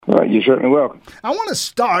You're certainly welcome. I want to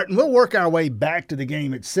start, and we'll work our way back to the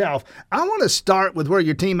game itself. I want to start with where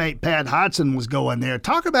your teammate Pat Hodson was going there.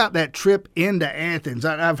 Talk about that trip into Athens.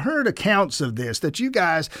 I've heard accounts of this, that you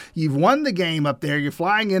guys, you've won the game up there. You're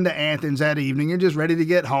flying into Athens that evening. You're just ready to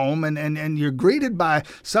get home, and you're greeted by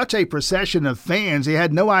such a procession of fans. You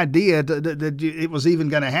had no idea that it was even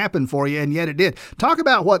going to happen for you, and yet it did. Talk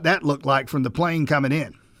about what that looked like from the plane coming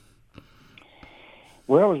in.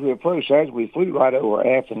 Well, as we approached, we flew right over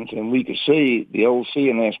Athens, and we could see the old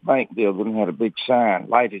C&S Bank building had a big sign,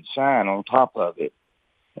 lighted sign on top of it.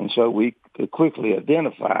 And so we could quickly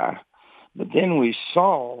identify. But then we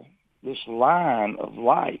saw this line of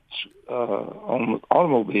lights on the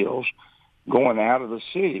automobiles going out of the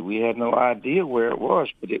city. We had no idea where it was,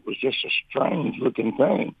 but it was just a strange-looking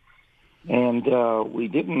thing. And we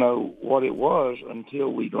didn't know what it was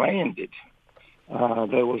until we landed.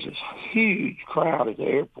 There was this huge crowd at the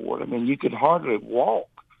airport. I mean, you could hardly walk.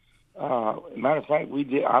 Matter of fact, we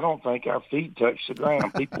did. I don't think our feet touched the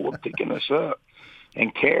ground. People were picking us up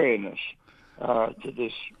and carrying us to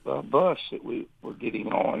this bus that we were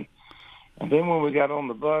getting on. And then when we got on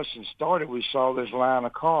the bus and started, we saw this line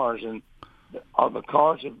of cars, and the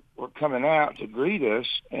cars were coming out to greet us,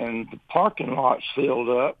 and the parking lots filled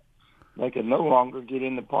up. They could no longer get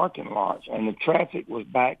in the parking lots, and the traffic was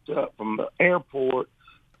backed up from the airport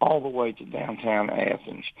all the way to downtown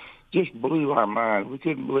Athens. Just blew our mind. We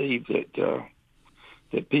couldn't believe that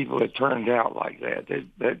people had turned out like that.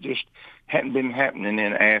 That just hadn't been happening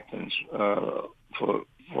in Athens for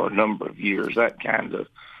a number of years, that kind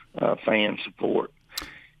of fan support.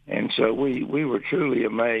 And so we were truly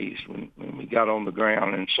amazed when we got on the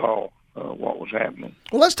ground and saw what was happening.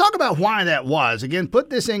 Well, let's talk about why that was. Again, put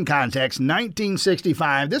this in context.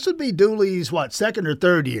 1965. This would be Dooley's, second or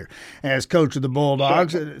third year as coach of the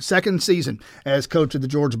Bulldogs. Second season as coach of the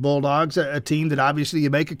Georgia Bulldogs, a team that obviously you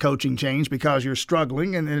make a coaching change because you're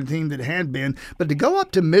struggling, and a team that had been. But to go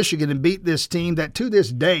up to Michigan and beat this team that to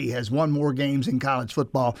this day has won more games in college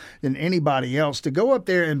football than anybody else, to go up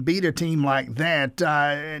there and beat a team like that,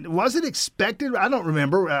 was it expected? I don't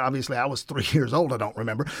remember. Obviously, I was 3 years old. I don't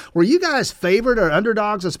remember. Were you guys favored or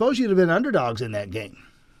underdogs? I suppose you'd have been underdogs in that game.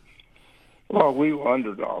 Well, we were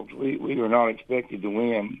underdogs. We were not expected to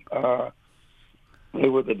win. They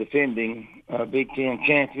were the defending Big Ten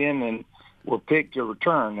champion and were picked to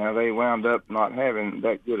return. Now, they wound up not having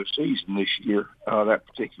that good a season this year, that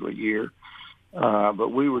particular year.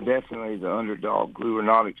 But we were definitely the underdog. We were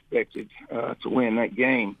not expected to win that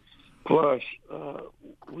game. Plus,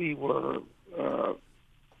 we were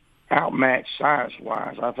outmatched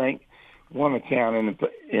size-wise. I think one account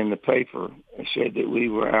in the paper said that we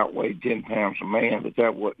were outweighed 10 pounds a man, but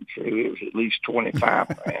that wasn't true. It was at least 25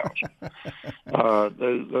 pounds.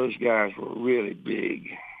 Those guys were really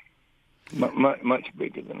big, much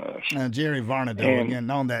bigger than us. Jerry Varnado, again,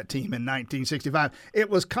 on that team in 1965. It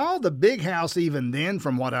was called the Big House even then,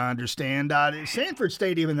 from what I understand. Sanford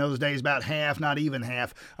Stadium in those days, about half, not even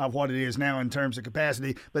half of what it is now in terms of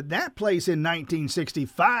capacity. But that place in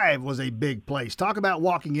 1965 was a big place. Talk about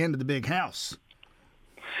walking into the Big House.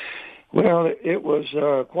 Well, it was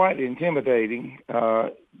quite intimidating.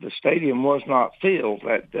 The stadium was not filled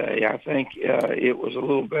that day. I think it was a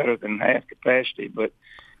little better than half capacity, but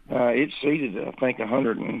it seated, I think,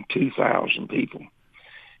 102,000 people.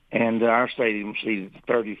 And our stadium seated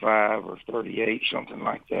 35 or 38, something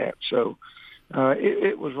like that. So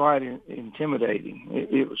it was right intimidating.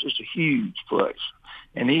 It was just a huge place.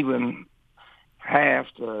 And even half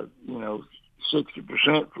to,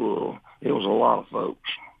 60% full, it was a lot of folks.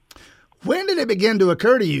 When did it begin to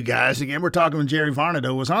occur to you guys? Again, we're talking with Jerry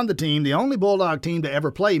Varnado, was on the team, the only Bulldog team to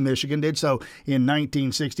ever play Michigan, did so in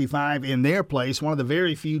 1965 in their place. One of the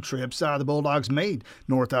very few trips the Bulldogs made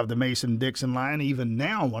north of the Mason-Dixon line. Even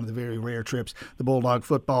now, one of the very rare trips the Bulldog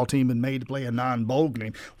football team had made to play a non-bowl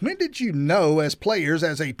game. When did you know as players,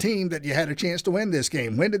 as a team, that you had a chance to win this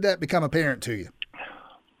game? When did that become apparent to you?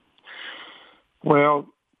 Well,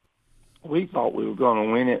 we thought we were going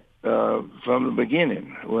to win it from the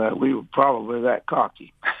beginning. Well, we were probably that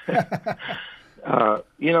cocky. I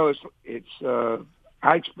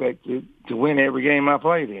expected to win every game I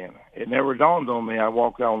played in. It never dawned on me I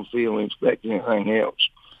walked on the field and expect anything else.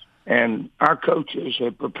 And our coaches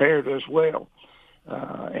had prepared us well,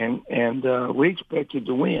 and we expected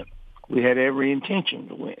to win. We had every intention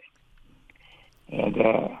to win. And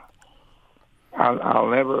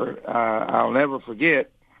I'll never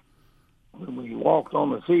forget when we walked on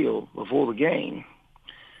the field before the game.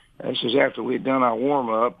 This is after we had done our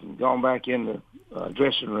warm-up and gone back in the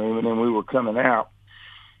dressing room, and then we were coming out,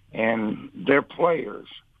 and their players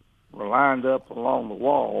were lined up along the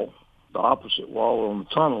wall the opposite wall on the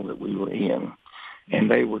tunnel that we were in, and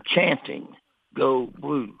they were chanting, "Go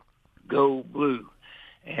Blue, go Blue,"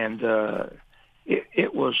 and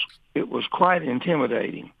it was quite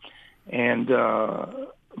intimidating. And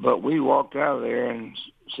but we walked out of there and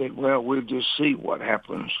said, "Well, we'll just see what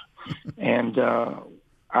happens." And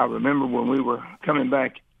I remember when we were coming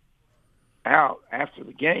back out after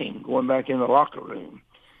the game, going back in the locker room,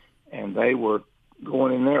 and they were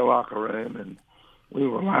going in their locker room, and we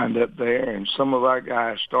were lined up there, and some of our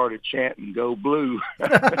guys started chanting, "Go Blue."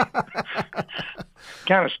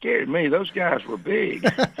 Kind of scared me. Those guys were big.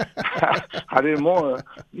 I didn't want to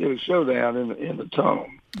get a showdown in the tunnel,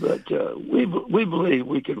 but we believe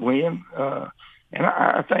we could win, and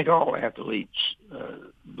I think all athletes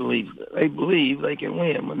believe they can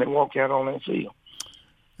win when they walk out on that field.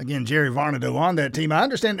 Again, Jerry Varnado on that team. I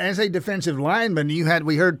understand as a defensive lineman,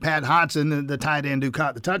 we heard Pat Hodson, the tight end who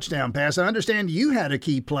caught the touchdown pass. I understand you had a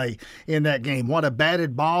key play in that game. What, a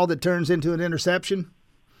batted ball that turns into an interception?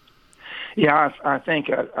 Yeah, I think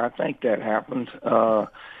that happened, and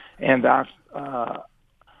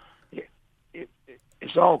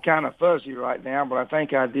it's all kind of fuzzy right now. But I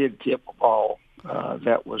think I did tip a ball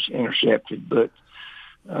that was intercepted. But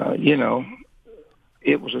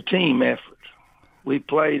it was a team effort. We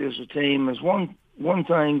played as a team. As one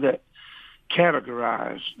thing that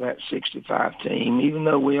categorized that 65 team, even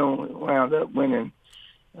though we only wound up winning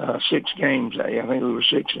 6 games. I think we were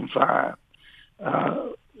 6-5.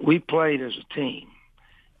 We played as a team,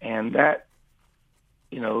 and that,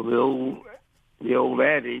 the old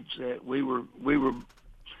adage that we were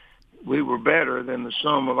better than the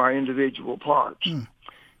sum of our individual parts,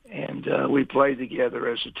 and we played together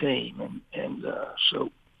as a team, and so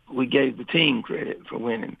we gave the team credit for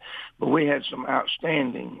winning. But we had some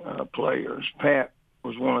outstanding players. Pat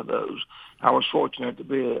was one of those. I was fortunate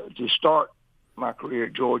to start my career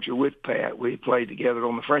at Georgia with Pat. We played together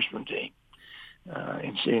on the freshman team.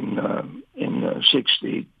 It's in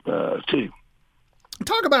 62.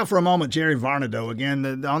 Talk about for a moment Jerry Varnado,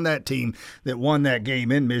 again, on that team that won that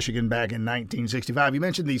game in Michigan back in 1965. You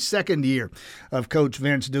mentioned the second year of Coach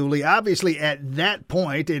Vince Dooley. Obviously, at that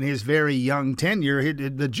point in his very young tenure,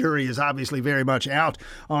 the jury is obviously very much out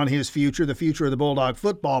on his future, the future of the Bulldog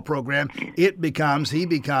football program. He becomes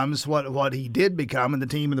what he did become, and the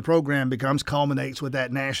team and the program culminates with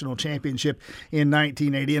that national championship in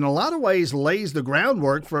 1980. In a lot of ways, lays the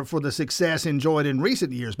groundwork for the success enjoyed in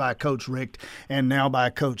recent years by Coach Richt and now by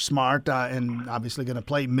Coach Smart, and obviously going to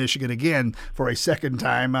play Michigan again for a second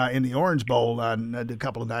time in the Orange Bowl a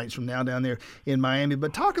couple of nights from now down there in Miami.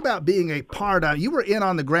 But talk about being a part of, you were in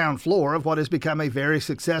on the ground floor of what has become a very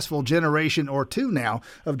successful generation or two now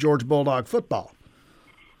of Georgia Bulldog football.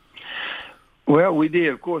 Well, we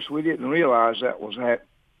did. Of course, we didn't realize that was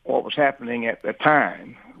what was happening at the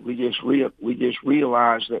time. We just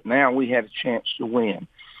realized that now we had a chance to win.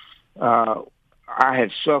 I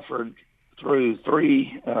had suffered through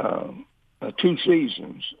 2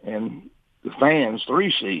 seasons, and the fans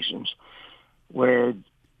 3 seasons, where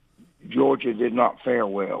Georgia did not fare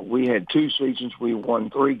well. We had 2 seasons we won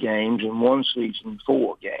 3 games, and 1 season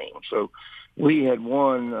 4 games. So we had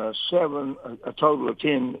won a total of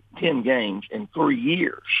 10 games in 3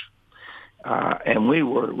 years, and we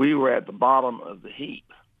were at the bottom of the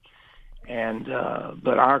heap. And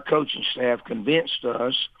but our coaching staff convinced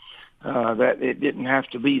us that it didn't have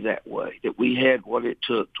to be that way, that we had what it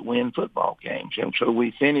took to win football games. And so we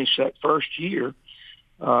finished that first year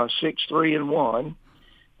 6-3-1,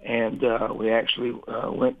 and we actually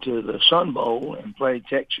went to the Sun Bowl and played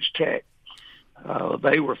Texas Tech.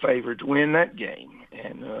 They were favored to win that game,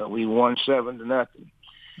 and we won 7-0.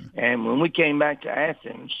 And when we came back to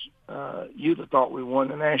Athens, you'd have thought we won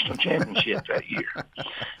the national championship that year.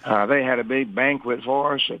 They had a big banquet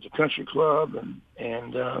for us at the country club,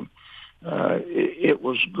 and it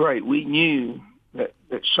was great. We knew that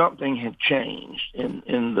something had changed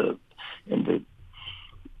in the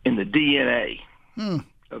DNA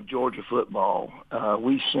of Georgia football.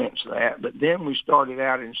 We sensed that, but then we started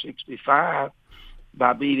out in '65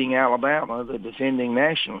 by beating Alabama, the defending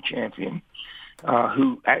national champion,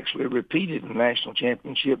 who actually repeated the national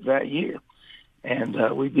championship that year, and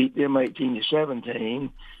we beat them 18-17.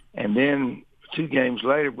 And then 2 games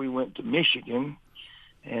later, we went to Michigan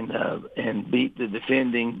and beat the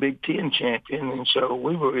defending Big Ten champion, and so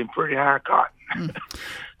we were in pretty high cotton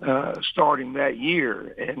starting that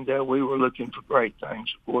year, and we were looking for great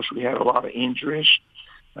things. Of course, we had a lot of injuries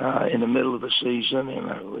in the middle of the season,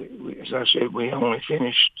 and we, as I said, we only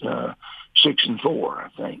finished 6-4, I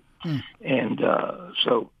think, and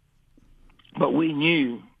but we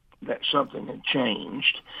knew that something had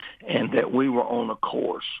changed and that we were on a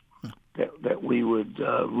course. that we would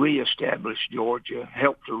reestablish Georgia,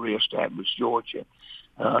 help to reestablish Georgia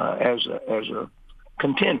as a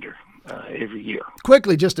contender every year.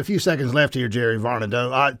 Quickly, just a few seconds left here, Jerry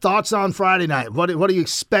Varnado. Thoughts on Friday night? What do you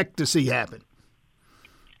expect to see happen?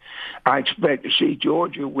 I expect to see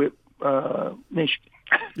Georgia whip Michigan.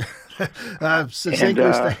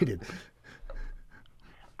 Succinctly stated.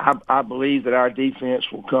 I believe that our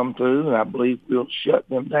defense will come through, and I believe we'll shut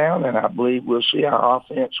them down, and I believe we'll see our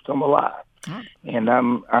offense come alive. Right. And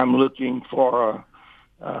I'm looking for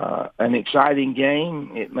an exciting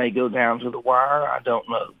game. It may go down to the wire. I don't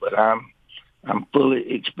know, but I'm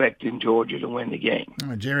fully expecting Georgia to win the game.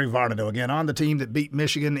 Jerry Varnado, again, on the team that beat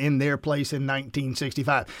Michigan in their place in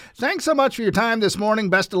 1965. Thanks so much for your time this morning.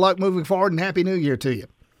 Best of luck moving forward, and Happy New Year to you.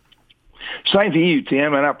 Same to you,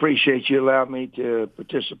 Tim, and I appreciate you allowing me to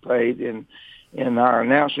participate in our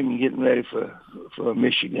announcing and getting ready for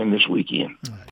Michigan this weekend.